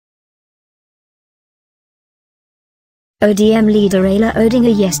ODM leader Raila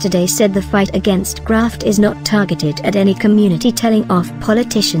Odinga yesterday said the fight against graft is not targeted at any community, telling off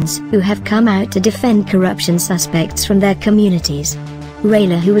politicians who have come out to defend corruption suspects from their communities.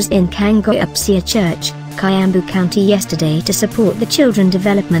 Raila, who was in Kangoi Church, Kiambu County yesterday to support the Children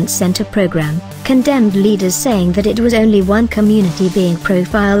Development Center program, condemned leaders saying that it was only one community being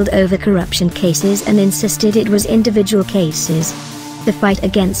profiled over corruption cases and insisted it was individual cases. The fight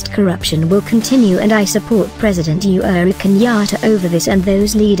against corruption will continue, and I support President Uhuru Kenyatta over this, and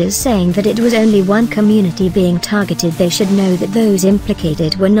those leaders saying that it was only one community being targeted, they should know that those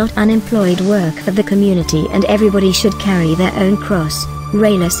implicated were not unemployed work for the community and everybody should carry their own cross,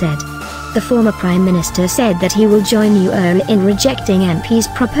 Raila said. The former Prime Minister said that he will join Uhuru in rejecting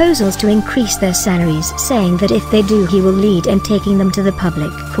MPs' proposals to increase their salaries, saying that if they do he will lead in taking them to the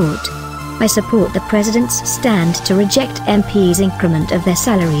public court. I support the President's stand to reject MPs' increment of their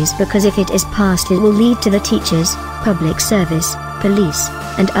salaries, because if it is passed it will lead to the teachers, public service, police,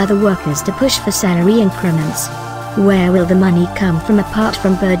 and other workers to push for salary increments. Where will the money come from apart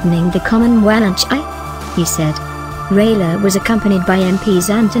from burdening the Commonwealth? He said. Raila was accompanied by MPs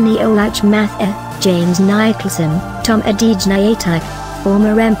Anthony Oluch Mathe, James Nicholson, Tom Adijnayatak,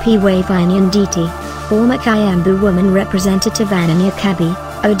 former MP Wavine Nditi, former Kiambu woman Representative Ananya Kabi,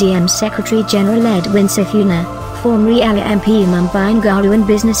 ODM Secretary General Edwin Sifuna, former Raila MP Mumbai Ngaru, and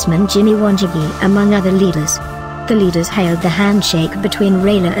businessman Jimmy Wanjigi, among other leaders. The leaders hailed the handshake between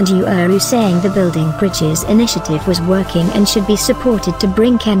Raila and Uhuru, saying the Building Bridges initiative was working and should be supported to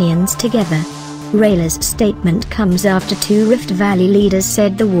bring Kenyans together. Raila's statement comes after two Rift Valley leaders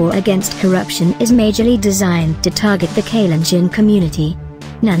said the war against corruption is majorly designed to target the Kalenjin community.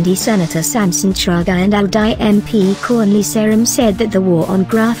 Nandi Senator Samson Chraga and Aldai MP Cornley Seram said that the war on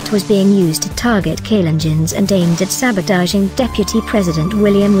graft was being used to target Kalenjins and aimed at sabotaging Deputy President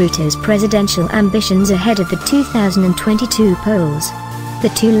William Ruto's presidential ambitions ahead of the 2022 polls.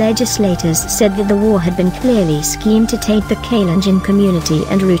 The two legislators said that the war had been clearly schemed to taint the Kalenjin community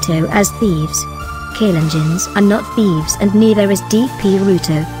and Ruto as thieves. Kalenjins are not thieves and neither is DP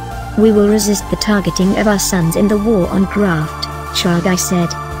Ruto. We will resist the targeting of our sons in the war on graft, Chragai said.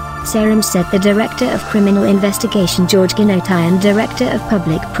 Seram said the Director of Criminal Investigation George Ginotai and Director of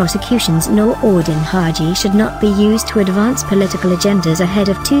Public Prosecutions Noor Ordin Haji should not be used to advance political agendas ahead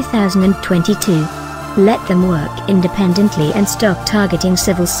of 2022. Let them work independently and stop targeting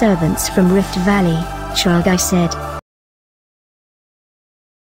civil servants from Rift Valley, Chragai said.